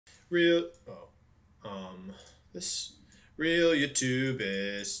Real, this real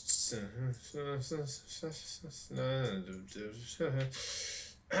YouTubists.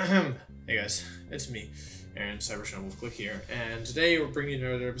 Hey guys, it's me, Aaron Cybershine Wolfey here, and today we're bringing you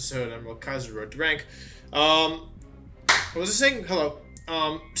another episode of Emerald Kaiser Road to Rank. What was I saying? Hello.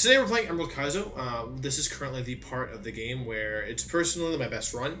 Today we're playing Emerald Kaizo. This is currently the part of the game where it's personally my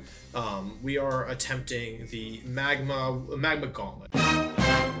best run. We are attempting the Magma Gauntlet.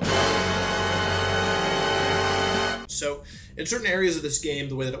 So, in certain areas of this game,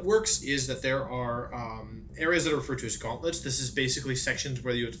 the way that it works is that there are areas that are referred to as gauntlets. This is basically sections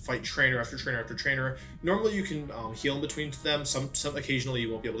where you have to fight trainer after trainer after trainer. Normally you can heal in between them. Some occasionally you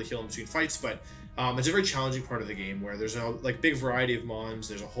won't be able to heal in between fights, but it's a very challenging part of the game where there's a big variety of mons.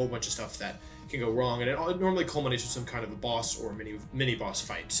 There's a whole bunch of stuff that can go wrong, and it normally culminates with some kind of a boss or mini boss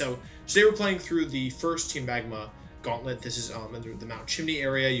fight. So today we're playing through the first Team Magma Gauntlet. This is in the Mount Chimney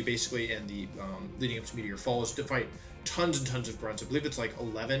area. You basically, and the leading up to Meteor Falls, to fight tons and tons of grunts. I believe it's like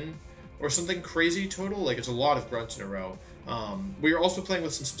 11 or something crazy total. Like, it's a lot of grunts in a row. We are also playing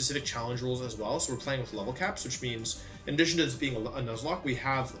with some specific challenge rules as well. So we're playing with level caps, which means in addition to this being a Nuzlocke, we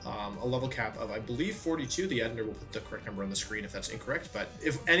have a level cap of, I believe, 42. The editor will put the correct number on the screen if that's incorrect. But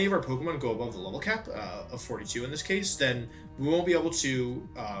if any of our Pokemon go above the level cap of 42 in this case, then we won't be able to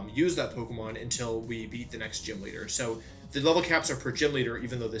use that Pokemon until we beat the next gym leader. So the level caps are per gym leader,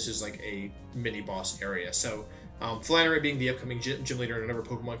 even though this is like a mini boss area. So Flannery being the upcoming gym leader, and another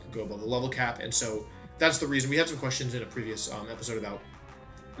Pokemon could go above the level cap, and so that's the reason. We had some questions in a previous episode about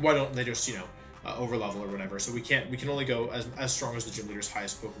why don't they just, over level or whatever. So we can only go as strong as the gym leader's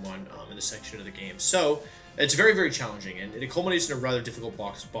highest Pokemon in this section of the game. So it's very, very challenging, and it culminates in a rather difficult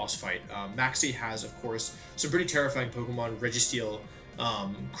boss fight. Maxie has, of course, some pretty terrifying Pokemon: Registeel,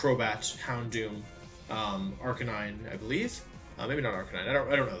 Crobat, Houndoom, Arcanine, I believe. Maybe not Arcanine. I don't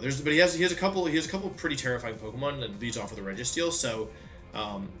know. But he has a couple pretty terrifying Pokemon that leads off with a Registeel. So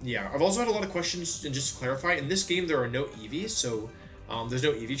yeah, I've also had a lot of questions. And just to clarify, in this game there are no EVs, so there's no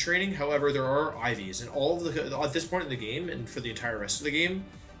EV training. However, there are IVs, and all of the at this point in the game and for the entire rest of the game,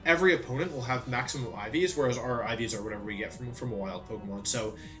 every opponent will have maximum IVs, whereas our IVs are whatever we get from a wild Pokemon.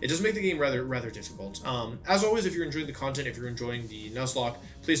 So it does make the game rather difficult. As always, if you're enjoying the content, if you're enjoying the Nuzlocke,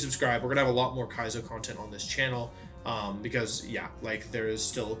 please subscribe. We're gonna have a lot more Kaizo content on this channel. Because yeah, like, there is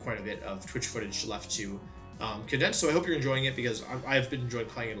still quite a bit of Twitch footage left to condense, so I hope you're enjoying it, because I've been enjoying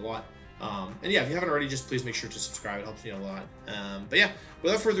playing it a lot. And yeah, if you haven't already, just please make sure to subscribe. It helps me a lot. But yeah,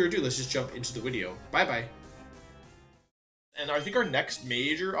 without further ado, let's just jump into the video. Bye. And I think our next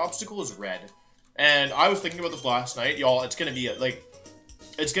major obstacle is red. And I was thinking about this last night, y'all. It's gonna be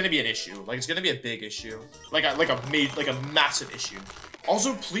it's gonna be an issue. Like, it's gonna be a big issue. Like a massive issue.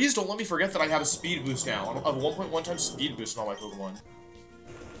 Also, please don't let me forget that I have a speed boost now. I have a 1.1 times speed boost on all my Pokemon.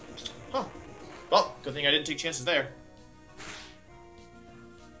 Huh. Well, good thing I didn't take chances there.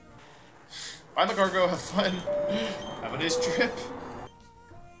 Bye, Magargo. Have fun. Have a nice trip.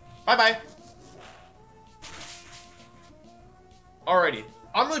 Bye-bye. Alrighty.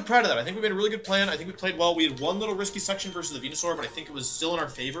 I'm really proud of that. I think we made a really good plan. I think we played well. We had one little risky section versus the Venusaur, but I think it was still in our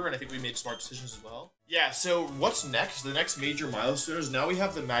favor, and I think we made smart decisions as well. Yeah, so what's next? The next major milestone is now we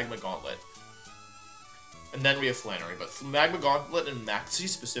have the Magma Gauntlet. And then we have Flannery, but Magma Gauntlet and Maxie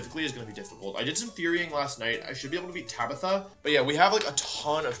specifically is going to be difficult. I did some theorying last night. I should be able to beat Tabitha, but yeah, we have like a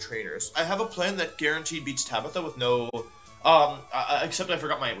ton of trainers. I have a plan that guaranteed beats Tabitha with no... except I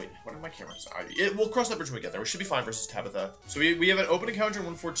forgot my... Wait, what are my cameras? We'll cross that bridge when we get there. We should be fine versus Tabitha. So we have an open encounter in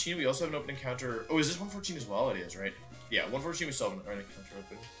 114. We also have an open encounter... Oh, is this 114 as well? It is, right? Yeah, 114 we still have an encounter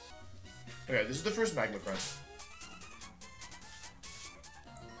open. Okay, this is the first Magma Grunt.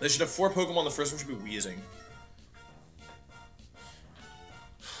 They should have 4 Pokemon. The first one should be Wheezing.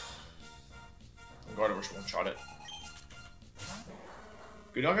 Oh god, I wish I one-shot it.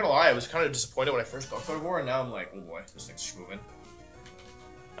 Good, not gonna lie, I was kind of disappointed when I first got Carnivore, and now I'm like, oh boy, this thing's moving.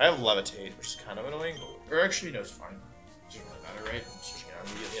 I have Levitate, which is kind of annoying, or actually, no, it's fine. It doesn't really matter, right? I'm switching it out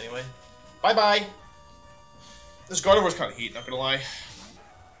immediately anyway. Bye-bye! This Gardevoir's kind of heat, not gonna lie.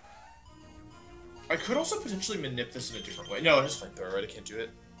 I could also potentially manip this in a different way. No, I just Flamethrower, right? I can't do it.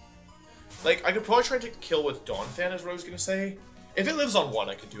 Like, I could probably try to take the kill with Dawnfan, is what I was gonna say. If it lives on 1,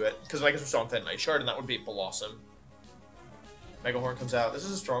 I could do it, because then I could switch Dawnfan Night Shard, and that would be Blossom. Mega Horn comes out. This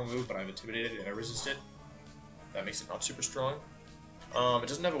is a strong move, but I've intimidated and I resist it. That makes it not super strong. It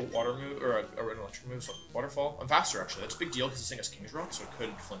doesn't have a water move, or an electric move, so Waterfall. I'm faster, actually. That's a big deal, because this thing has King's Rock, so it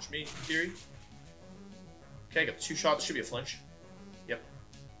could flinch me, in theory. Okay, I got 2 shots. This should be a flinch. Yep.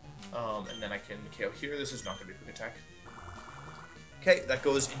 And then I can KO here. This is not going to be a quick attack. Okay, that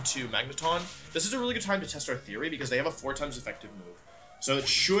goes into Magneton. This is a really good time to test our theory, because they have a 4 times effective move. So it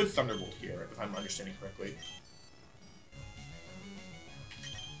should Thunderbolt here, if I'm understanding correctly.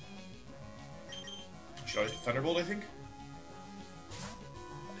 Should always be Thunderbolt, I think?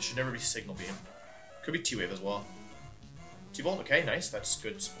 It should never be Signal Beam. Could be T-Wave as well. T-Bolt, okay, nice. That's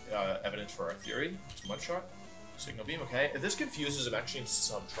good evidence for our theory. It's Mud Shot. Signal Beam, okay. If this confuses, I'm actually in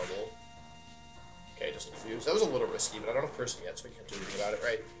some trouble. Okay, it doesn't confuse. That was a little risky, but I don't have Person yet, so I can't do anything about it,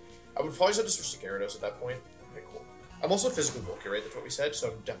 right? I would probably just have to switch to Gyarados at that point. Okay, cool. I'm also physically bulky, right? That's what we said, so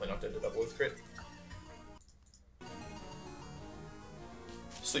I'm definitely not dead to double with crit.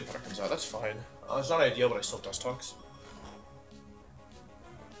 Sleep Powder comes out, that's fine. It's not ideal, but I still have Dust Talks.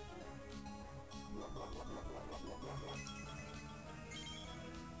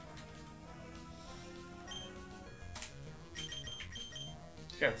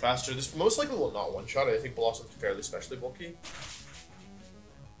 Okay, I'm faster. This most likely will not one-shot it. I think Blossom's fairly specially bulky.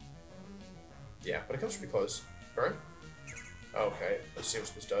 Yeah, but it comes pretty close. Burn? Okay, let's see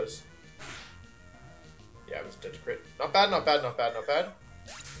what this does. Yeah, it was dead to crit. Not bad, not bad, not bad, not bad.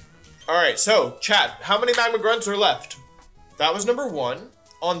 Alright, so, chat, how many Magma Grunts are left? That was number 1.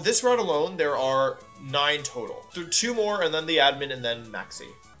 On this route alone, there are 9 total. So 2 more, and then the admin, and then Maxi.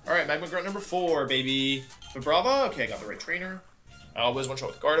 Alright, Magma Grunt number 4, baby. Vibrava? Okay, I got the right trainer. I always one-shot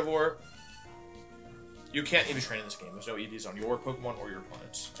with Gardevoir. You can't EV train in this game. There's no EVs on your Pokemon or your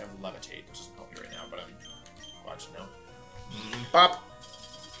opponents. I have Levitate, which doesn't help me right now, but I'm glad to know. Pop!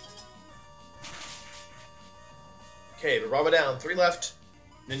 Okay, Vibrava down. 3 left.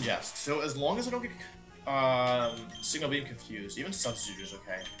 Ninjask. So as long as I don't get Signal Beam confused, even Substitute is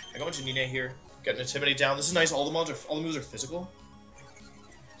okay. I go into Nine here. Get an Intimidate down. This is nice. All the moves are physical.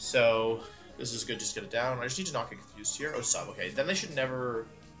 So this is good. Just get it down. I just need to not get confused here. Oh, sub. Okay. Then they should never.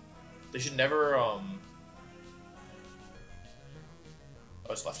 Oh,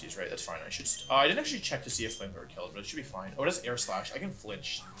 it's lefties, right? That's fine. I should. I didn't actually check to see if Flamethrower killed, but it should be fine. Oh, it has Air Slash. I can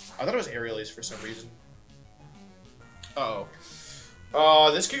flinch. I thought it was Aerial Ace for some reason. Uh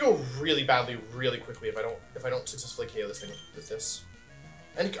oh. This could go really badly, really quickly if I don't successfully KO this thing with this.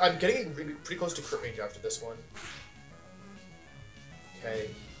 And I'm getting pretty close to crit range after this one. Okay.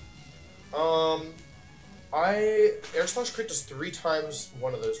 Air Slash crit does 3 times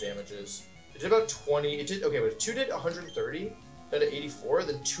one of those damages. It did about 20. It did, okay, but 2 did 130, then 84,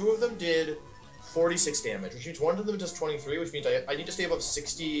 then 2 of them did 46 damage, which means one of them does 23, which means I need to stay above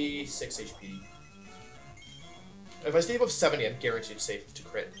 66 HP. If I stay above 70, I'm guaranteed safe to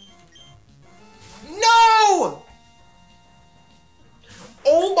crit. No!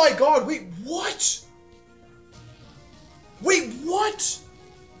 Oh my god, wait, what? Wait, what?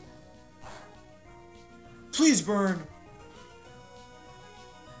 Please burn.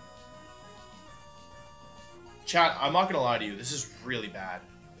 Chat, I'm not gonna lie to you, this is really bad.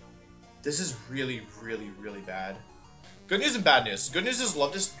 This is really, really, really bad. Good news and bad news. Good news is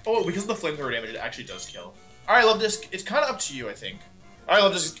Luvdisc. Oh, because of the flamethrower damage, it actually does kill. Alright, Luvdisc, it's kind of up to you, I think. Alright,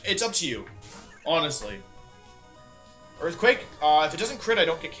 Luvdisc, it's up to you. Honestly. Earthquake, if it doesn't crit, I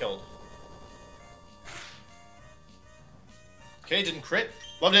don't get killed. Okay, didn't crit.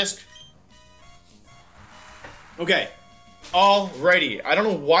 Luvdisc. Okay. Alrighty. I don't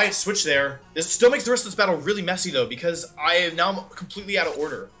know why it switched there. This still makes the rest of this battle really messy, though, because I'm completely out of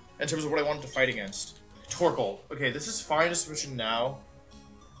order in terms of what I wanted to fight against. Torkoal. Okay, this is fine to switch in now.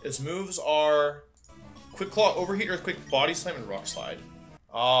 Its moves are Quick Claw, Overheat, Earthquake, Body Slam, and Rock Slide.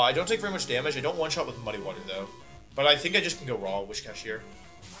 I don't take very much damage. I don't one-shot with Muddy Water, though. But I think I just can go raw Wish Cashier.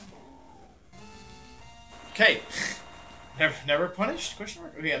 Okay. Never punished? Question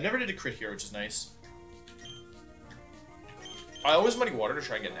mark? Okay, I've never did a crit here, which is nice. I always Muddy Water to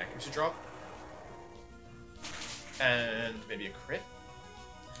try and get an accuracy drop. And maybe a crit.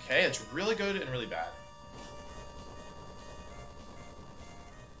 Okay, that's really good and really bad.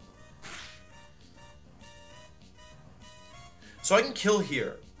 So I can kill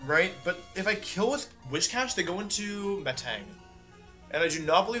here, right? But if I kill with Wish Cash, they go into Metang. And I do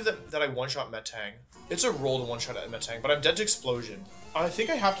not believe that I one-shot Metang. It's a roll to one-shot at Metang, but I'm dead to Explosion. I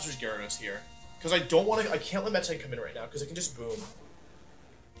think I have to switch Gyarados here. Because I can't let Metang come in right now, because I can just boom.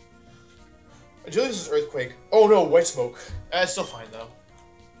 Ideally this is Earthquake. Oh no, White Smoke. It's still fine though.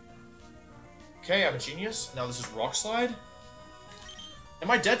 Okay, I'm a genius. Now this is Rock Slide.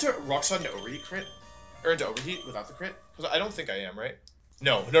 Am I dead to Rock Slide into Overheat crit? Or into Overheat without the crit? Because I don't think I am, right?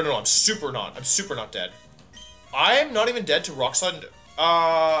 No, I'm super not. I'm super not dead. I'm not even dead to Rock Slide into...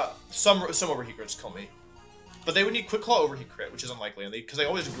 some Overheat crits kill me. But they would need Quick Claw Overheat crit, which is unlikely, and because I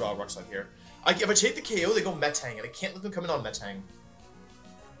always do Rock Slide here. If I take the KO, they go Metang, and I can't let them come in on Metang.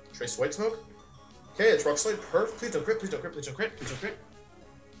 Trace White Smoke. Okay, it's Rock Slide. Perf. Please don't crit, please don't crit, please don't crit, please don't crit.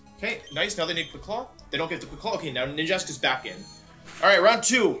 Okay, nice. Now they need Quick Claw. They don't get the Quick Claw. Okay, now Ninjask is back in. Alright, round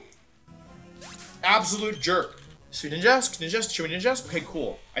 2. Absolute jerk. Sweet ninjas, chewy ninjas. Okay,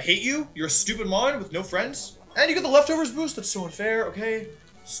 cool. I hate you. You're a stupid mon with no friends. And you get the leftovers boost. That's so unfair. Okay.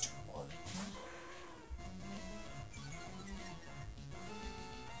 Stupid mon.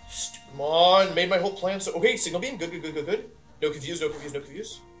 Stupid mon. Made my whole plan so. Okay, signal beam. Good. No confuse.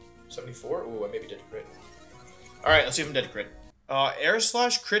 74. Ooh, I maybe did crit. Alright, let's see if I'm dead to crit. Air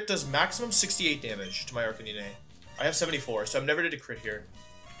slash crit does maximum 68 damage to my Arcanine. I have 74, so I'm never dead to crit here.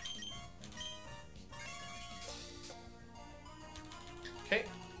 Okay,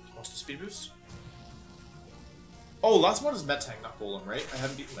 lost the speed boost. Oh, last one is Metang, not Golem, right? I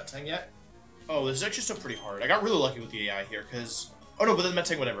haven't beaten Metang yet. Oh, this is actually still pretty hard. I got really lucky with the AI here, because... Oh no, but then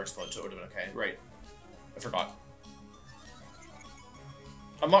Metang would never explode, so it would have been okay. Right. I forgot.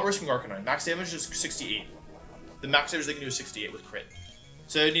 I'm not risking Arcanine. Max damage is 68. The max damage they can do is 68 with crit.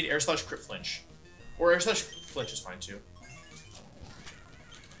 So I need air slash crit flinch. Or air slash flinch is fine too.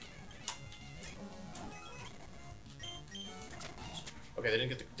 Okay, they didn't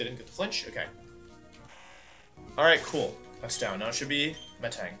get the flinch. Okay. All right, cool. That's down. Now it should be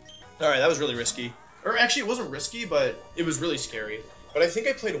Metang. All right, that was really risky. Or actually, it wasn't risky, but it was really scary. But I think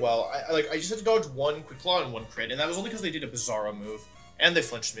I played well. I just had to dodge one quick claw and one crit, and that was only because they did a Bizarro move and they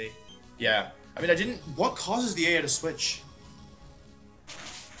flinched me. Yeah. I mean, I didn't. What causes the AI to switch?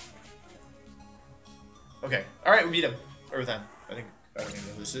 Okay. All right, we beat him or them. I don't even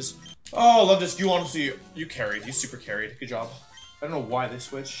know who this is. Oh, love this. You honestly, you carried. You super carried. Good job. I don't know why they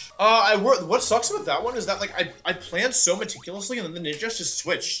switched. What sucks about that one is that like I planned so meticulously and then the ninjas just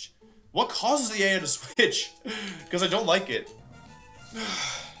switched. What causes the AI to switch? Because I don't like it.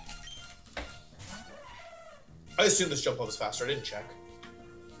 I assume this jump up is faster. I didn't check.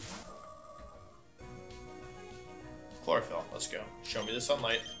 Chlorophyll. Let's go. Show me the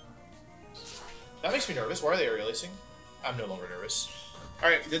sunlight. That makes me nervous. Why are they aerial lacing? I'm no longer nervous.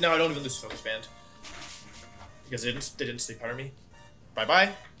 Alright, now I don't even lose focus band. Because they didn't sleep powder me.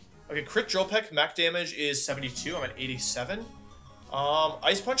 Bye-bye. Okay, crit drill peck, max damage is 72. I'm at 87.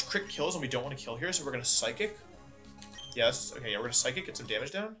 Ice punch crit kills and we don't want to kill here, so we're gonna psychic. Yes, okay, yeah, we're gonna psychic, get some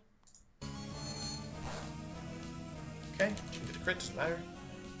damage down. Okay, can get the crit, doesn't matter.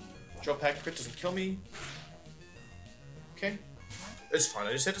 Drill peck, crit doesn't kill me. Okay. It's fine,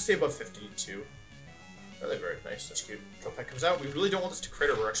 I just have to stay above 52. Really very nice, that's cute. Drill peck comes out. We really don't want this to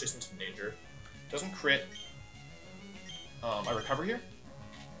crit or we're actually in some danger. Doesn't crit. I recover here.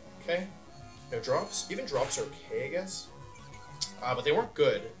 Okay. No drops. Even drops are okay, I guess. But they weren't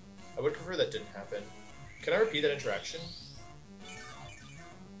good. I would prefer that didn't happen. Can I repeat that interaction?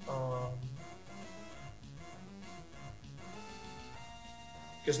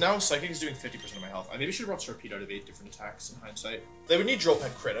 Because now Psychic is doing 50% of my health. I maybe should have brought Serpede out of 8 different attacks in hindsight. They would need Drill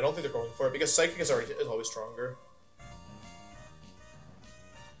Peck crit. I don't think they're going for it because Psychic is always stronger.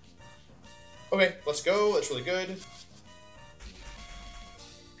 Okay, let's go. That's really good.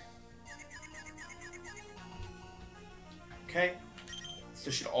 Okay.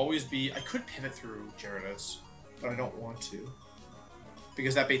 This should always be... I could pivot through Gyarados, but I don't want to.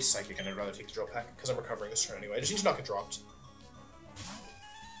 Because that baits Psychic and I'd rather take the Drill Peck because I'm recovering this turn anyway. I just need to not get dropped.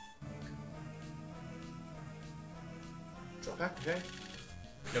 Drill Peck, okay.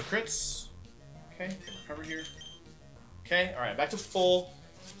 No crits. Okay, can recover here. Okay, alright, back to full.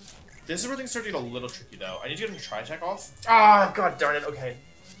 This is where things start to get a little tricky though. I need to get a Tri-Attack off. Ah, god darn it, okay.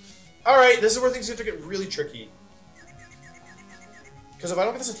 Alright, this is where things start to get really tricky. Because if I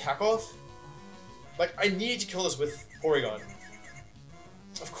don't get this attack off, like, I need to kill this with Porygon.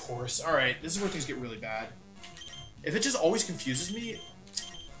 Of course. Alright, this is where things get really bad. If it just always confuses me,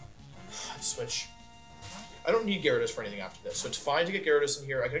 I'd switch. I don't need Gyarados for anything after this, so it's fine to get Gyarados in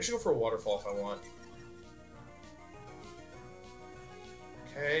here. I can actually go for a Waterfall if I want.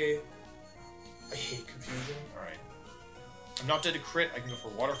 Okay. I hate confusion. Alright. I'm not dead to crit. I can go for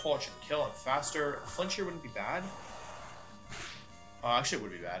a Waterfall. It should kill. I'm faster. A flinch here wouldn't be bad. Actually, it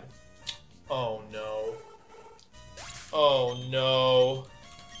would be bad. Oh, no. Oh, no.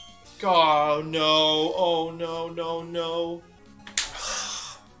 God, no. Oh, no, no, no.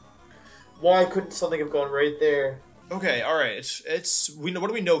 Why couldn't something have gone right there? Okay, alright. What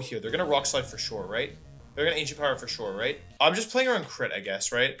do we know here? They're gonna Rock Slide for sure, right? They're gonna Ancient Power for sure, right? I'm just playing around crit, I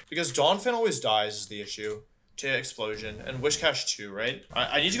guess, right? Because Donphan always dies is the issue. To Explosion. And Whiscash too, right?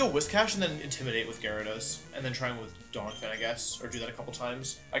 I need to go Whiscash and then Intimidate with Gyarados. And then try him with Donphan, I guess. Or do that a couple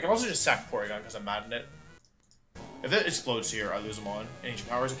times. I can also just sack Porygon because I'm mad in it. If it explodes here, I lose them on. Ancient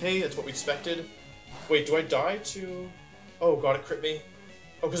Power is okay, that's what we expected. Wait, do I die to... Oh god, it crit me.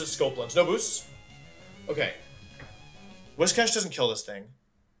 Oh, because it's Scope Lens. No boosts? Okay. Whiscash doesn't kill this thing.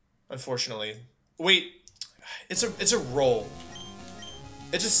 Unfortunately. Wait. It's a roll.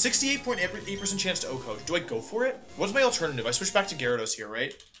 It's a 68.8% chance to O-Coach. Do I go for it? What's my alternative? I switch back to Gyarados here,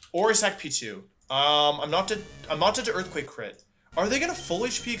 right? Or I sack P2. I'm not dead to Earthquake crit. Are they gonna full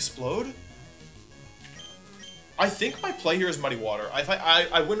HP explode? I think my play here is Muddy Water.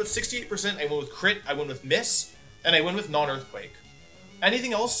 I win with 68%, I win with crit, I win with miss, and I win with non-Earthquake.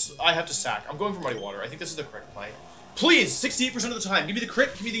 Anything else, I have to sack. I'm going for Muddy Water. I think this is the correct play. Please, 68% of the time. Give me the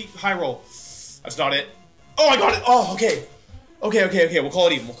crit, give me the high roll. That's not it. Oh, I got it! Oh, okay. Okay. We'll call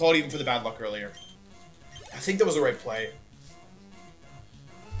it even. We'll call it even for the bad luck earlier. I think that was the right play.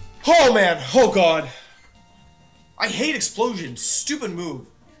 Oh, man. Oh, God. I hate explosions. Stupid move.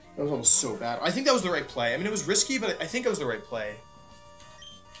 That was almost so bad. I think that was the right play. I mean, it was risky, but I think it was the right play.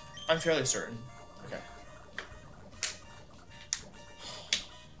 I'm fairly certain. Okay.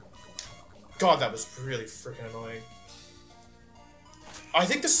 God, that was really freaking annoying. I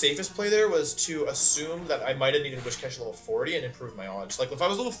think the safest play there was to assume that I might have needed Wish Catch level 40 and improve my odds. Like, if I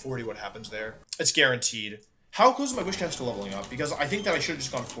was level 40, what happens there? It's guaranteed. How close is my Wish Catch to leveling up? Because I think that I should have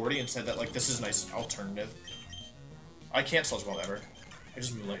just gone 40 and said that, like, this is a nice alternative. I can't Sludge Bomb ever. I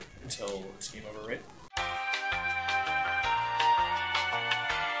just Moonlight until it's game over, right?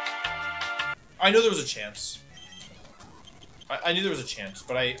 I know there was a chance. I knew there was a chance,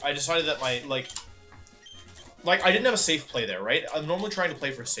 but I decided that my, like, I didn't have a safe play there, right? I'm normally trying to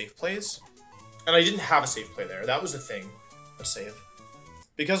play for safe plays, and I didn't have a safe play there. That was the thing. A save.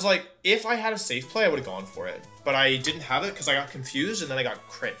 Because, like, if I had a safe play, I would have gone for it. But I didn't have it because I got confused, and then I got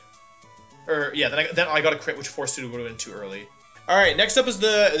crit. Or, yeah, then I got a crit, which forced it to go in too early. Alright, next up is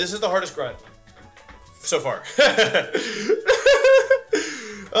this is the hardest grunt. So far.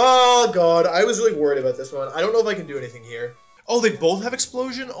 Oh, God. I was really worried about this one. I don't know if I can do anything here. Oh, they both have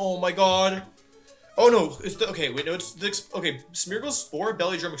Explosion? Oh, my God. Oh, no. It's the, okay, wait, no, it's the, okay, Smeargle, Spore,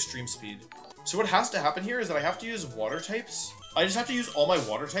 Belly Drum, Extreme Speed. So what has to happen here is that I have to use water types. I just have to use all my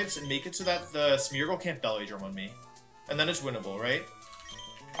water types and make it so that the Smeargle can't Belly Drum on me. And then it's winnable, right?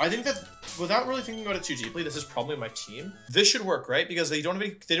 I think that, without really thinking about it too deeply, this is probably my team. This should work, right? Because they don't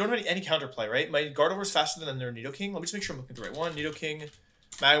have any counterplay, right? My Gardevoir is faster than their Nidoking. Let me just make sure I'm looking at the right one. Nidoking,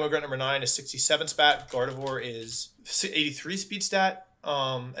 Magma Grunt number 9 is 67 stat. Gardevoir is 83 speed stat.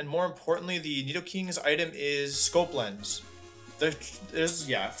 And more importantly, the Nidoking's item is Scope Lens.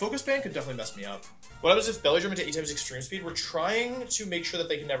 Yeah, Focus Band could definitely mess me up. What happens if Belly Drum into 8 times Extreme Speed? We're trying to make sure that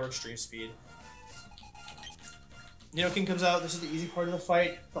they can never Extreme Speed. Nidoking comes out. This is the easy part of the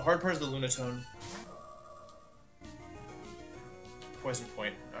fight. The hard part is the Lunatone. Poison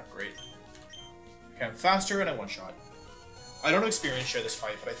Point. Not great. Okay, I'm faster and I one-shot. I don't experience share this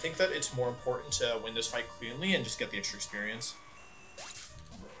fight, but I think that it's more important to win this fight cleanly and just get the extra experience.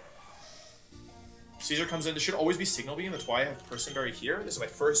 Caesar comes in. This should always be Signal Beam. That's why I have Person Berry here. This is my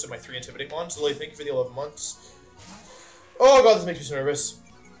first of my 3 Intimidate ones. Lily, thank you for the 11 months. Oh, God, this makes me so nervous.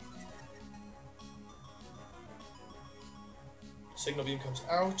 Signal Beam comes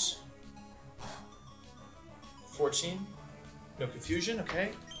out. 14. No confusion, okay.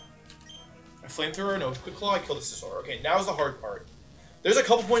 A Flamethrower, no Quick Claw, I kill the Scizor. Okay, now's the hard part. There's a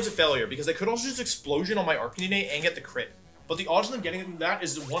couple points of failure, because I could also just Explosion on my Arcanine and get the crit. But the odds of them getting that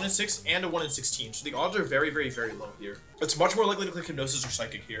is 1 in 6 and a 1 in 16, so the odds are very, very, very low here. It's much more likely to click Hypnosis or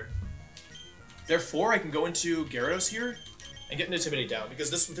Psychic here. Therefore, I can go into Gyarados here and get an Intimidate down, because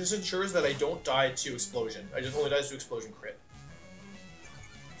this ensures that I don't die to Explosion. I just only die to Explosion crit.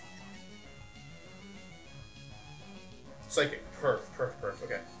 Psychic. Perf.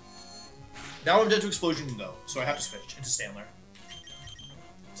 Okay. Now I'm dead to Explosion though, so I have to switch into Stantler.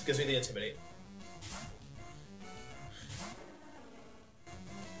 So it gives me the Intimidate.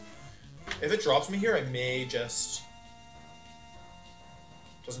 If it drops me here, I may just...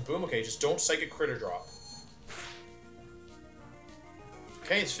 Doesn't boom? Okay, just don't Psychic crit or drop.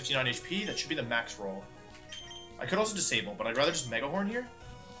 Okay, it's 59 HP. That should be the max roll. I could also disable, but I'd rather just Mega Horn here.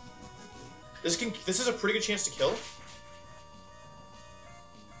 This is a pretty good chance to kill.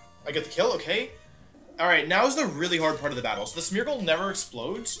 I get the kill, okay. Alright, now is the really hard part of the battle. So the Smeargle never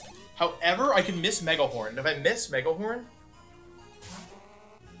explodes. However, I can miss Mega Horn. And if I miss Mega Horn,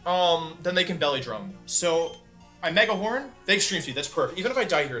 then they can Belly Drum. So, I Mega Horn, they Extreme Speed, that's perfect. Even if I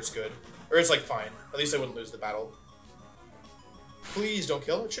die here, it's good. Or it's like fine. At least I wouldn't lose the battle. Please don't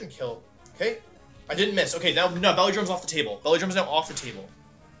kill. It shouldn't kill. Okay. I didn't miss. Okay, now no, Belly Drum's off the table. Belly Drum's now off the table.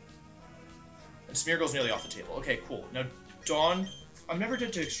 And Smeargle's nearly off the table. Okay, cool. Now, Dawn... I'm never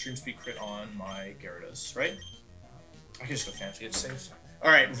dead to Extreme Speed crit on my Gyarados, right? I can just go fancy, it's safe.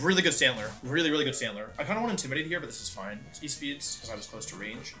 Alright, really good Stantler. Really, really good Stantler. I kind of want to Intimidate here, but this is fine. It's E-Speeds, because I was close to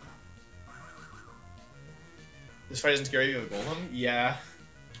range. This fight isn't scary, you have a Golem? Yeah.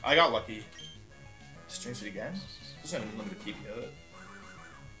 I got lucky. Extreme Speed again? This is an unlimited PP of it.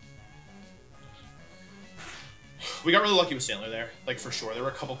 We got really lucky with Sandler there, like for sure. There were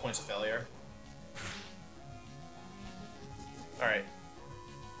a couple points of failure. All right.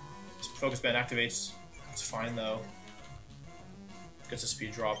 Focus band activates. It's fine though. Gets a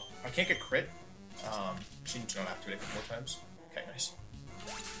speed drop. I can't get crit. She needs to not activate a couple more times. Okay, nice.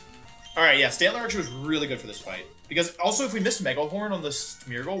 Alright, yeah, Stanley Archer was really good for this fight. Because also, if we miss Mega Horn on this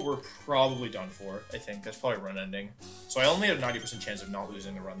Smeargle, we're probably done for, I think. That's probably run ending. So I only had a 90% chance of not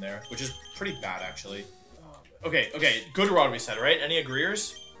losing the run there, which is pretty bad, actually. Okay, good rod reset, right? Any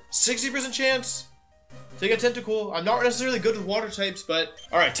agreeers? 60% chance? Take a Tentacle. I'm not necessarily good with water types, but...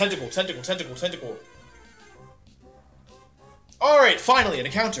 Alright, Tentacle. Alright, finally, an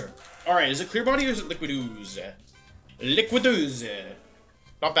encounter. Alright, is it Clear Body or is it Liquid Ooze? Liquid Ooze.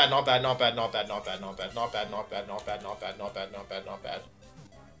 Not bad. Not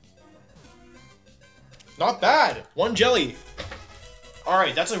bad. One jelly.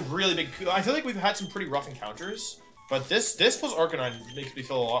 Alright, that's a really big... I feel like we've had some pretty rough encounters, but this plus Arcanine makes me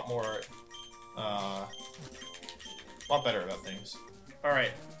feel a lot more... a lot better about things.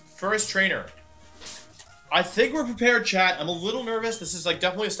 Alright, first trainer. I think we're prepared, chat. I'm a little nervous. This is like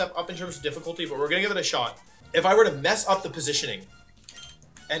definitely a step up in terms of difficulty, but we're gonna give it a shot. If I were to mess up the positioning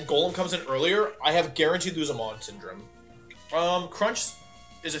and Golem comes in earlier, I have guaranteed Lose-a-Mon syndrome. Crunch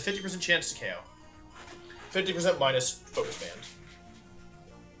is a 50% chance to KO. 50% minus Focus Band.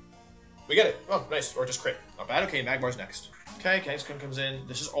 We get it. Oh, nice. Or just crit. Not bad. Okay, Magmar's next. Okay, Kangaskhan comes in.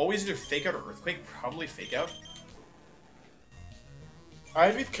 This is always either Fake Out or Earthquake. Probably Fake Out. I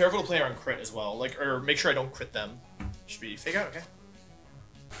have to be careful to play around crit as well. Like, or make sure I don't crit them. Should be Fake Out, okay.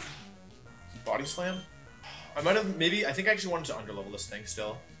 Body Slam. I might have, maybe, I think I actually wanted to underlevel this thing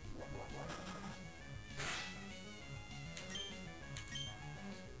still.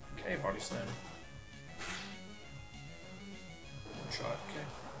 Okay, Body Slam. One shot, okay.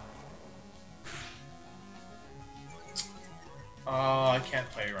 I can't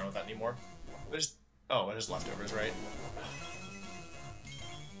play around with that anymore. Oh, it is leftovers, right?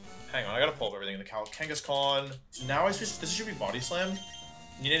 Hang on, I gotta pull up everything in the Kangaskhan. So now I switch, this should be Body Slam.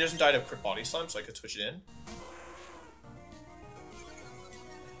 Nina doesn't die to crit Body Slam, so I could switch it in.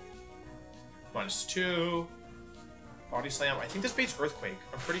 -2. Body Slam. I think this baits Earthquake.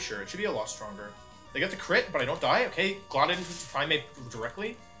 I'm pretty sure. It should be a lot stronger. They get the crit, but I don't die. Okay, Glad I didn't switch to Primate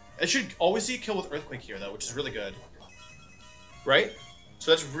directly. I should always see a kill with Earthquake here, though, which is really good. Right?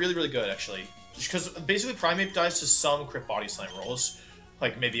 So that's really, really good, actually. Just because basically Primate dies to some crit Body Slam rolls.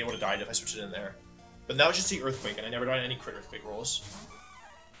 Like, maybe it would have died if I switched it in there. But now it's just the Earthquake, and I never died in any crit Earthquake rolls.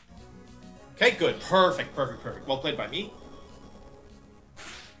 Okay, good. Perfect. Well played by me.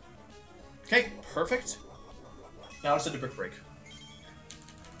 Okay, perfect. Now it's into Brick Break.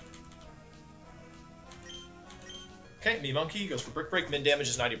 Okay, Me Monkey goes for Brick Break. Min damage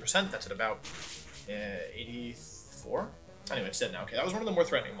is 90%. That's at about 84. Anyway, it's dead now. Okay, that was one of the more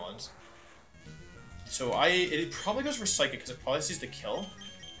threatening ones. So it probably goes for Psychic because it probably sees the kill.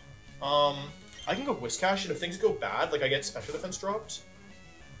 I can go Whiscash, and if things go bad, like I get Special Defense dropped.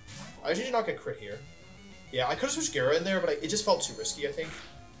 I usually do not get crit here. Yeah, I could have switched Gara in there, but it just felt too risky, I think.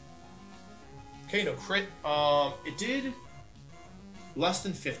 Okay, no crit. It did less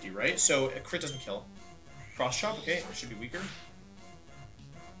than 50, right? So a crit doesn't kill. Cross Chop, okay, it should be weaker.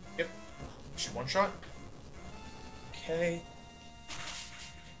 Yep. Should one shot. Okay.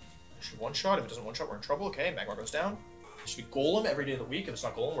 Should one shot. If it doesn't one shot, we're in trouble. Okay, Magmar goes down. It should be Golem every day of the week. If it's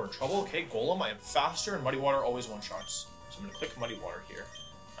not Golem, we're in trouble. Okay, Golem, I am faster, and Muddy Water always one shots. So I'm gonna click Muddy Water here.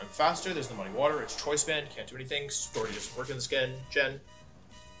 I'm faster, there's the Muddy Water, it's Choice Band, can't do anything. Story doesn't work in this gen.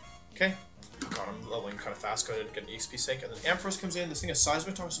 Okay. Oh god, I'm leveling kind of fast, go ahead and get an EXP sink. And then Ampharos comes in, this thing has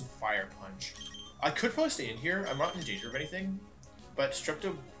Seismitoss and Fire Punch. I could probably stay in here, I'm not in danger of anything. But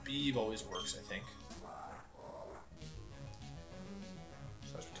Strepto Beeb always works, I think.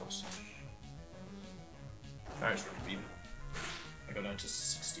 Seismitoss. Alright, Strepto Beeb. I go down to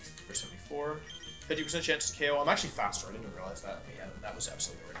 60 or 74. 50% chance to KO. I'm actually faster, I didn't even realize that. Okay, yeah, that was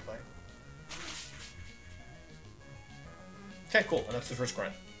absolutely the right play. Okay, cool, and that's the first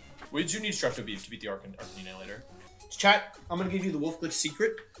grind. We do need Strepto Beef to beat the Arcanine later. Chat, I'm gonna give you the Wolf Glitch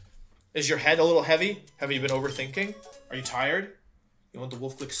secret. Is your head a little heavy? Have you been overthinking? Are you tired? You want the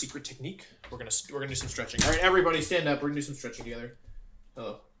Wolf Glitch secret technique? We're gonna do some stretching. All right, everybody, stand up. We're gonna do some stretching together.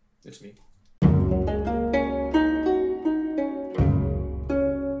 Hello, it's me.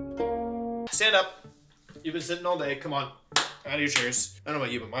 Stand up. You've been sitting all day. Come on, out of your chairs. I don't know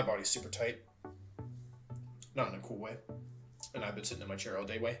about you, but my body's super tight. Not in a cool way. And I've been sitting in my chair all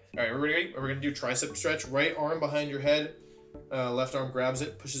day way. All right, we're ready? We're gonna do tricep stretch. Right arm behind your head. Left arm grabs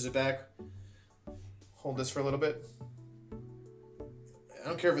it, pushes it back. Hold this for a little bit. I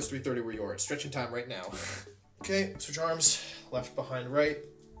don't care if it's 3:30 where you are. It's stretching time right now. Okay, switch arms. Left behind right.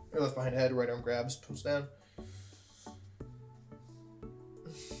 Or left behind head, right arm grabs, pulls down.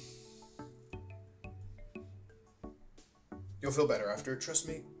 You'll feel better after, trust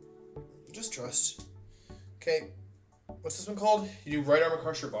me. Just trust. Okay, what's this one called? You do right arm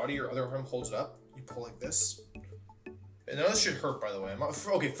across your body, your other arm holds it up. You pull like this. And now this should hurt, by the way.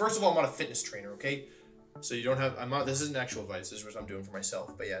 Okay, first of all, I'm not a fitness trainer, okay? So you don't have, this isn't actual advice, this is what I'm doing for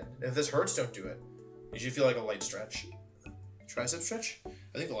myself. But yeah, if this hurts, don't do it. You should feel like a light stretch. Tricep stretch?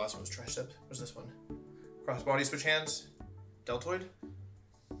 I think the last one was tricep. What's this one? Cross body, switch hands. Deltoid?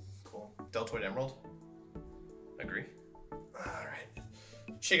 Cool. Deltoid emerald? Agree. Alright.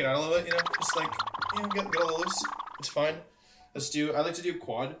 Shake it out a little bit, you know? Just like, you know, get a little loose. It's fine. I like to do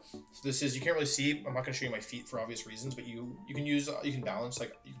quad. So this is, you can't really see, I'm not going to show you my feet for obvious reasons, but you can balance,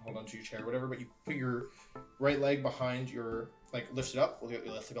 like, you can hold onto your chair or whatever, but you put your right leg behind your, like, lift it up with your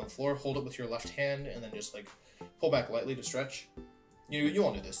left leg on the floor, hold it with your left hand, and then just, like, pull back lightly to stretch. You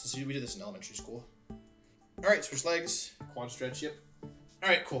all do this. We did this in elementary school. Alright, switch legs, quad stretch, yep.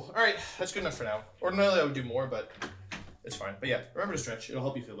 Alright, cool. Alright, that's good enough for now. Ordinarily I would do more, but it's fine. But yeah, remember to stretch. It'll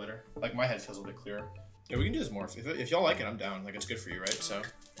help you feel better. Like, my head feels a bit clearer. Yeah, we can do this more. If y'all like it, I'm down. Like, it's good for you, right? So,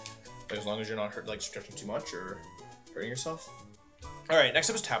 like, as long as you're not stretching too much or hurting yourself. Alright, next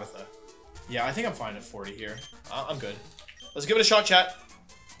up is Tabitha. Yeah, I think I'm fine at 40 here. I'm good. Let's give it a shot, chat.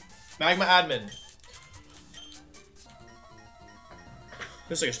 Magma admin.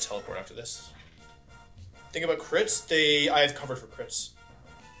 Looks like I should teleport after this. Think about crits. I have covered for crits.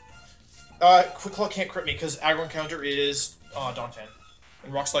 Quick Claw can't crit me because aggro encounter is Dawn Fan.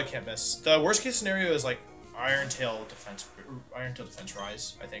 And Rock Slide can't miss. The worst case scenario is like Iron Tail Defense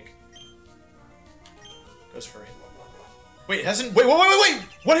Rise, I think. Goes for a hit. Wait, it hasn't. Wait!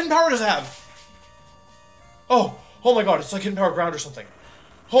 What hidden power does it have? Oh my god, it's like hidden power ground or something.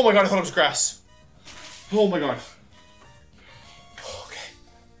 Oh my god, I thought it was grass. Oh my god.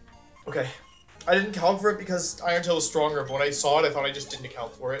 Okay. I didn't account for it because Iron Tail was stronger, but when I saw it, I thought I just didn't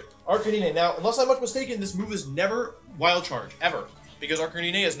account for it. Arcanine. Now, unless I'm much mistaken, this move is never Wild Charge, ever. Because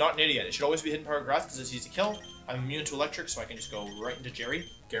Arcanine is not an idiot. It should always be Hidden Power Grass because it's easy to kill. I'm immune to Electric, so I can just go right into Jerry.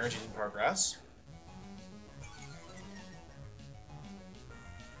 Guaranteed Hidden Power Grass.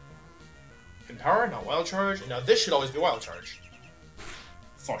 Hidden Power, not Wild Charge. And now this should always be Wild Charge.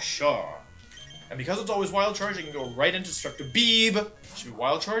 For sure. And because it's always Wild Charge, I can go right into Destructive Beeb. Should be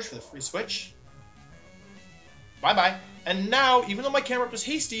Wild Charge for the free switch. Bye-bye. And now, even though my camera up is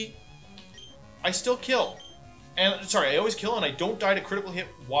hasty, I still kill. And, sorry, I always kill and I don't die to critical hit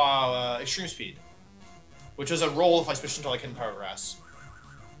while Extreme Speed. Which is a roll if I switch into, like, Hidden Power Grass.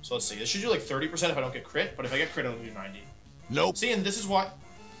 So let's see. This should do, like, 30% if I don't get crit, but if I get crit, it'll do 90. Nope. See, and this is why...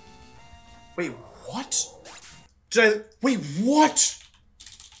 Wait, what? Wait, what?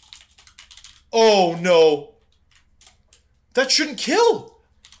 Oh, no. That shouldn't kill!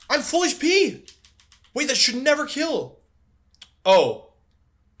 I'm full HP! Wait, that should never kill! Oh.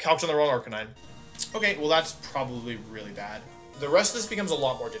 Couch on the wrong Arcanine. Okay, well that's probably really bad. The rest of this becomes a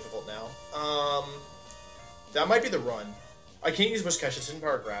lot more difficult now. That might be the run. I can't use Mushkesh, it's Hidden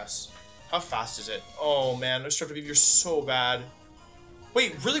Power Grass. How fast is it? Oh man, Destructive Beeb, you're so bad.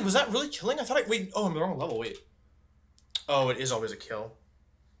 Wait, really? Was that really killing? I thought wait, oh, I'm the wrong level, wait. Oh, it is always a kill.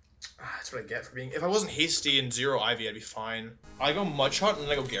 That's what I get for being... If I wasn't hasty and 0 Ivy, I'd be fine. I go Mudshot and then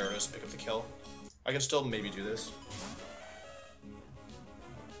I go Gyarados to pick up the kill. I can still maybe do this.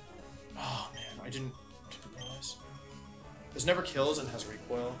 Oh man, I didn't realize. This never kills and has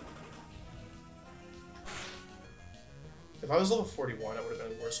recoil. If I was level 41, it would have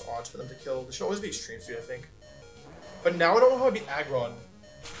been worse odds for them to kill. This should always be Extreme Speed, I think. But now I don't know how I'd be aggron.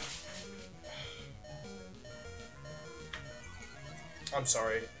 I'm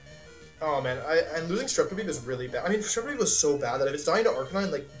sorry. Oh man, and losing Destructive Beeb is really bad. I mean, Destructive Beeb was so bad that if it's dying to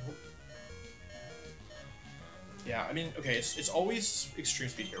Arcanine, like... Yeah, I mean, okay, it's always Extreme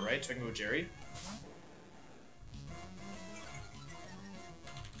Speed here, right? So I can go with Jerry.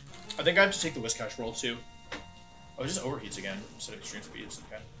 I think I have to take the Whiscash roll too. Oh, it just overheats again instead of Extreme Speed.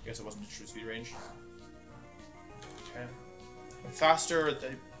 Okay, I guess it wasn't Extreme Speed range. Okay. I'm faster,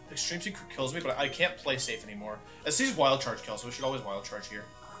 the Extreme Speed kills me, but I can't play safe anymore. It sees Wild Charge kill, so we should always Wild Charge here.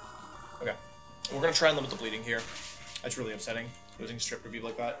 Okay. We're gonna try and limit the bleeding here. That's really upsetting, losing Destructive Beeb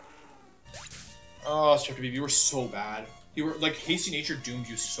like that. Oh, Destructive Beeb, you were so bad. You were, like, Hasty Nature doomed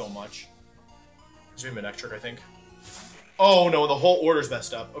you so much. This is Manectric, I think. Oh no, the whole order's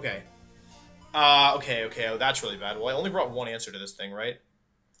messed up. Okay. Okay, oh, that's really bad. Well, I only brought one answer to this thing, right?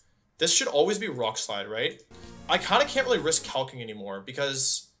 This should always be Rock Slide, right? I kind of can't really risk calcing anymore,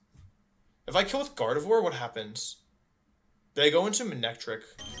 because... If I kill with Gardevoir, what happens? They go into Manectric,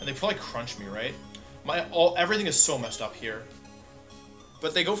 and they probably crunch me, right? Everything is so messed up here.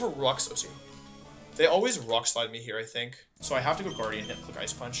 But they go for rocks. Oh, see. They always rock slide me here, I think. So I have to go Guardian hit, click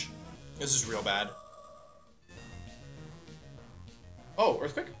Ice Punch. This is real bad. Oh,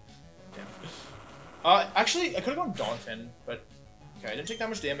 Earthquake? Damn. Actually, I could have gone Donphin, but okay, I didn't take that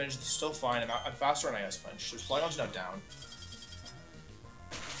much damage. It's still fine. I'm faster on Ice Punch. So Flygon's now down.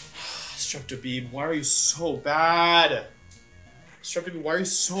 Streptobead, why are you so bad? Streptobead, why are you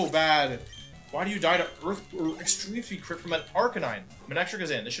so bad? Why do you die to Earth or Extreme Speed crit from an Arcanine? Manectric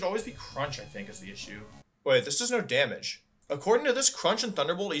is in. This should always be Crunch, I think, is the issue. Wait, this does no damage. According to this, Crunch and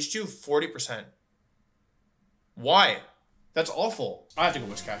Thunderbolt each do 40%. Why? That's awful. I have to go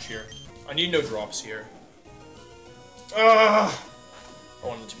Whiscash here. I need no drops here. Ugh! I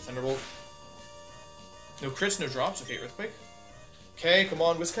wanted it to be Thunderbolt. No crits, no drops. Okay, Earthquake. Okay, come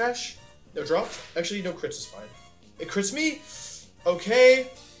on, Whiscash. No drops. Actually, no crits is fine. It crits me? Okay.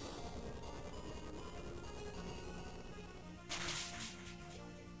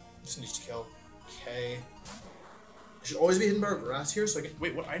 This needs to kill. Okay. I should always be hidden by our grass here so I can...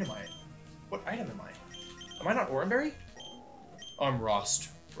 Wait, what item am I? What item am I? Am I not Oranberry? Oh, I'm Rost.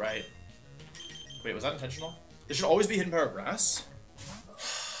 Right. Wait, was that intentional? It should always be hidden by our grass?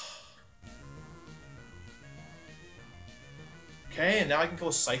 Okay, and now I can kill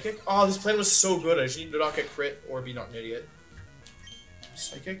a Psychic. Oh, this plan was so good. I just need to not get crit or be not an idiot.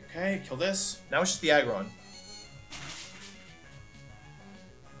 Psychic, okay, kill this. Now it's just the Aggron.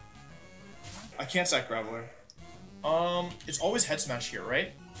 I can't sack Graveler. It's always Head Smash here,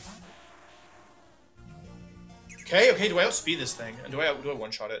 right? Okay, do I outspeed this thing? And do I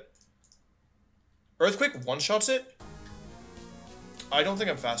one-shot it? Earthquake one-shots it? I don't think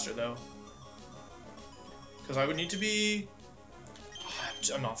I'm faster, though. Because I would need to be...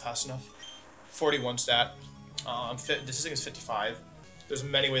 I'm not fast enough. 41 stat. This thing is 55. There's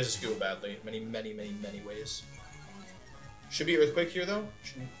many ways this could go badly. Many ways. Should be Earthquake here, though.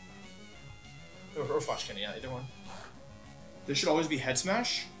 Or Flash Cannon, yeah, either one. This should always be Head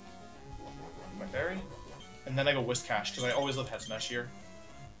Smash. My berry. And then I go Whiscash, because I always love Head Smash here.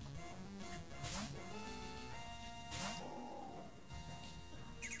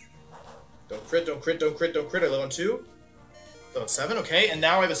 Don't crit, don't crit, don't crit, don't crit. I live on 2. Live on 7, okay. And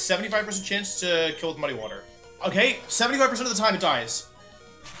now I have a 75% chance to kill with Muddy Water. Okay, 75% of the time it dies.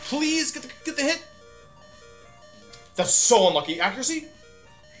 Please, get the hit. That's so unlucky. Accuracy?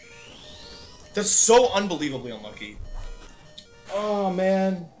 That's so unbelievably unlucky. Oh,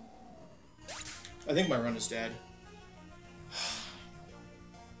 man. I think my run is dead.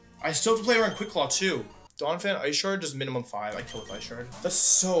 I still have to play around Quick Claw, too. Donphan, Ice Shard does minimum 5. I kill with Ice Shard. That's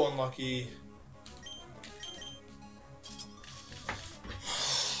so unlucky.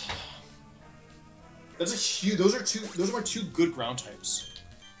 That's a huge... Those are my 2 good ground types.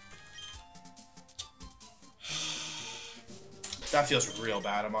 That feels real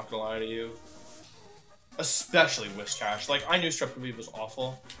bad, I'm not gonna lie to you. Especially Whiscash. Like, I knew Streptobead was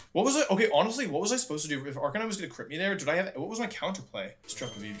awful. What was it? Okay, honestly, what was I supposed to do? If Arcanine was gonna crit me there, did I have... What was my counterplay?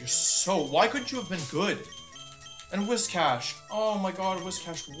 Streptobead, you're so... Why couldn't you have been good? And Whiscash. Oh my god,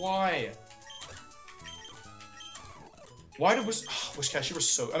 Whiscash, why? Why did Whiscash, you were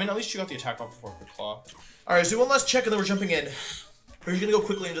so... I mean, at least you got the attack off before Quick Claw. Alright, so one last check and then we're jumping in. We're gonna go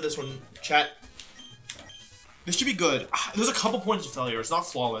quickly into this one, chat. This should be good. There's a couple points of failure. It's not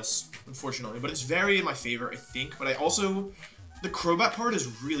flawless, unfortunately, but it's very in my favor, I think. But I also... The Crobat part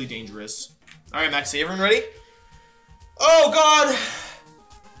is really dangerous. Alright, Max, everyone ready? Oh, God!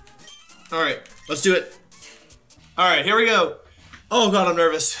 Alright, let's do it. Alright, here we go. Oh, God, I'm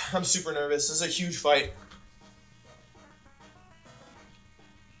nervous. I'm super nervous. This is a huge fight.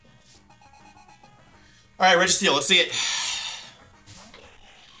 Alright, Registeel, let's see it.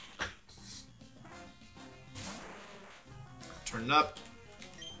 Turn it up.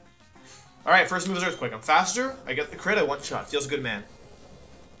 Alright, first move is Earthquake. I'm faster. I get the crit. I one shot. Feels good, man.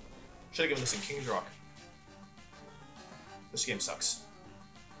 Should have given this in King's Rock. This game sucks.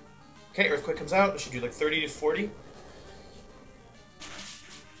 Okay, Earthquake comes out. It should do like 30 to 40.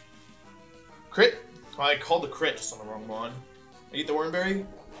 Crit. Oh, I called the crit just on the wrong one. I eat the Wormberry.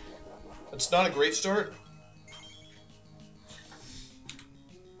 That's not a great start.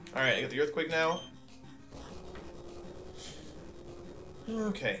 Alright, I got the Earthquake now.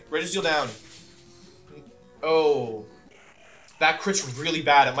 Okay, Registeel down. Oh. That crit's really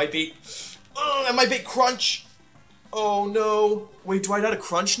bad. It might be... Oh, that might be Crunch. Oh, no. Wait, do I not a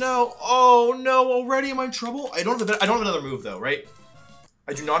Crunch now? Oh, no. Already am I in trouble? I don't have another move, though, right?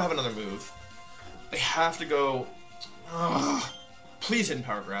 I do not have another move. I have to go... Please Hidden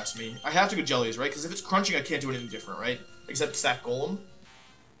Power Grass me. I have to go Jellies, right? Because if it's crunching, I can't do anything different, right? Except sack Golem.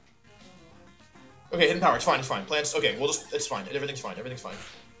 Okay, hidden power. It's fine. It's fine. Plants. Okay, we'll just. It's fine. Everything's fine. Everything's fine.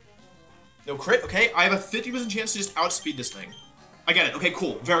 No crit. Okay, I have a 50% chance to just outspeed this thing. I get it. Okay,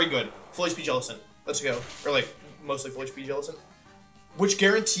 cool. Very good. Full HP Jellicent. Let's go. Or like mostly full HP Jellicent, which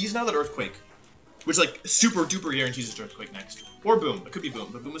guarantees now that Earthquake, which like super duper guarantees it's Earthquake next, or Boom. It could be Boom,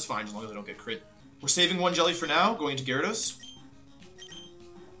 but Boom is fine as long as I don't get crit. We're saving one jelly for now. Going into Gyarados.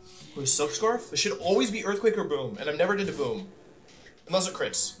 With Silk Scarf. It should always be Earthquake or Boom, and I'm never into Boom, unless it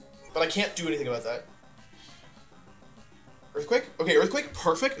crits. But I can't do anything about that. Earthquake? Okay, Earthquake,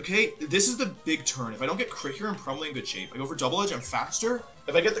 perfect. Okay, this is the big turn. If I don't get crit here, I'm probably in good shape. I go for Double Edge, I'm faster.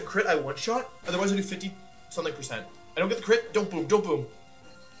 If I get the crit, I one-shot. Otherwise, I do 50-something%. I don't get the crit, don't boom, don't boom.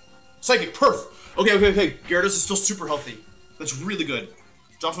 Psychic, perf! Okay, okay, okay. Gyarados is still super healthy. That's really good.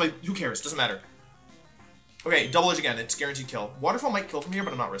 Drops my... Who cares? Doesn't matter. Okay, Double Edge again. It's guaranteed kill. Waterfall might kill from here,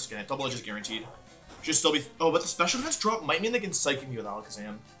 but I'm not risking it. Double Edge is guaranteed. Should still be... Oh, but the special defense drop might mean they can Psychic me with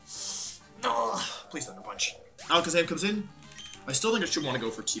Alakazam. Ugh, please Thunder Punch. Alakazam comes in. I still think I should want to go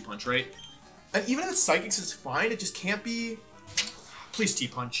for T-Punch, right? And even if it's Psychics, it's fine. It just can't be... Please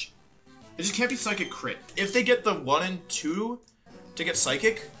T-Punch. It just can't be Psychic crit. If they get the 1 and 2 to get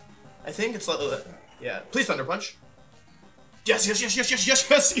Psychic, I think it's like... Yeah. Please Thunder Punch. Yes, yes, yes, yes, yes, yes,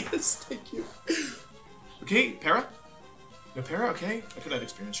 yes, yes. Thank you. Okay, Para? No Para? Okay. I could have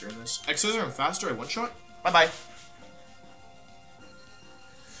experience here in this. X-Scissor, I'm faster. I one-shot. Bye-bye.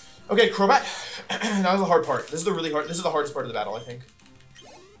 Okay, Crobat. That was the hard part. This is the really hard. This is the hardest part of the battle, I think.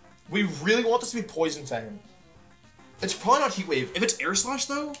 We really want this to be Poison Fang. It's probably not Heat Wave. If it's Air Slash,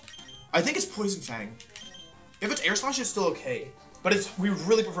 though, I think it's Poison Fang. If it's Air Slash, it's still okay. But it's we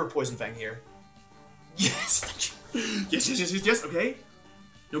really prefer Poison Fang here. Yes. Yes, yes, yes, yes, yes. Okay.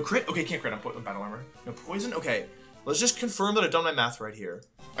 No crit. Okay, can't crit on battle armor. No poison. Okay. Let's just confirm that I've done my math right here.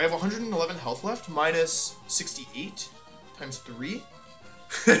 I have 111 health left, minus 68 times 3.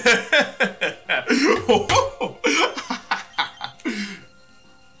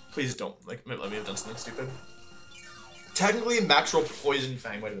 Please don't let me have done something stupid. Technically, max roll Poison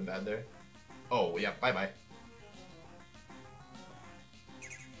Fang might have been bad there. Oh yeah, bye bye.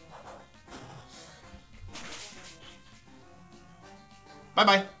 Bye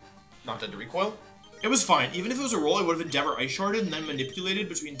bye. Not dead to recoil. It was fine. Even if it was a roll, I would have Endeavor Ice Sharded and then manipulated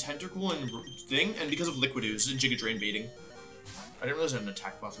between Tentacle and Thing, and because of Liquid Ooze and Giga Drain baiting. I didn't realize I had an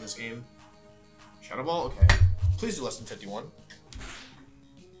attack buff in this game. Shadow Ball? Okay. Please do less than 51.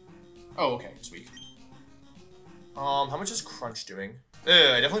 Oh, okay. Sweet. How much is Crunch doing?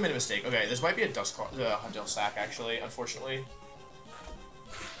 I definitely made a mistake. Okay, this might be a Huntail sack, actually, unfortunately.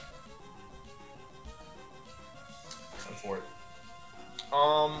 I'm for it.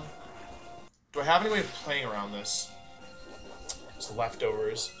 Do I have any way of playing around this? It's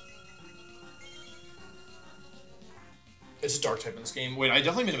leftovers. It's a dark type in this game. Wait, I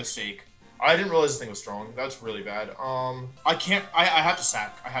definitely made a mistake. I didn't realize this thing was strong. That's really bad. I can't. I have to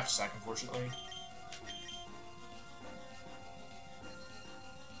sack. I have to sack, unfortunately.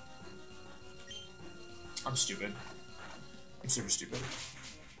 I'm stupid. I'm super stupid.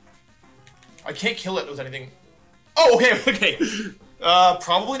 I can't kill it with anything. Oh, okay, okay.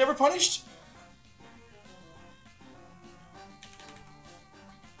 Probably never punished.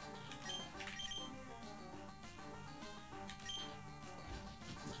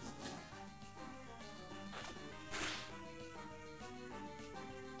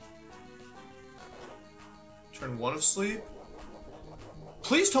 Turn 1 of sleep.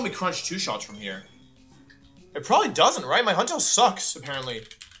 Please tell me Crunch 2 shots from here. It probably doesn't, right? My Huntail sucks, apparently.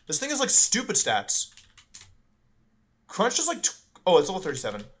 This thing has, like, stupid stats. Crunch is, like, oh, it's level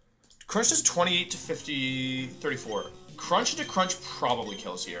 37. Crunch is 28 to 50, 34. Crunch into Crunch probably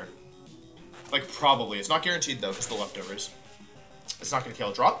kills here. Like, probably. It's not guaranteed, though, because the leftovers. It's not going to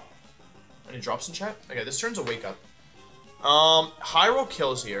kill. Drop? Any drops in chat? Okay, this turn's a wake up. High roll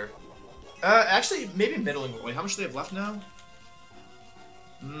kills here. Actually, maybe middling. Wait, how much do they have left now?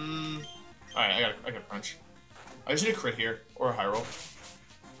 Alright, I got Crunch. I just need a crit here, or a high roll.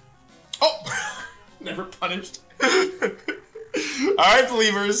 Oh! Never punished. Alright,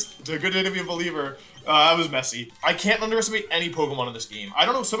 believers. It's a good day to be a believer. That was messy. I can't underestimate any Pokemon in this game. I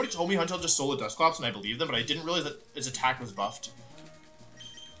don't know, somebody told me Huntail just solo Dusclops, and I believed them, but I didn't realize that its attack was buffed.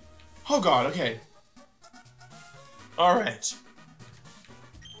 Oh god, okay. Alright.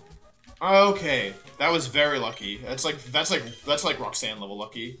 Okay, that was very lucky. That's like Roxanne level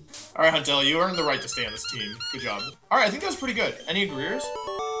lucky. All right, Huntail, you earned the right to stay on this team. Good job. All right, I think that was pretty good. Any agreeers?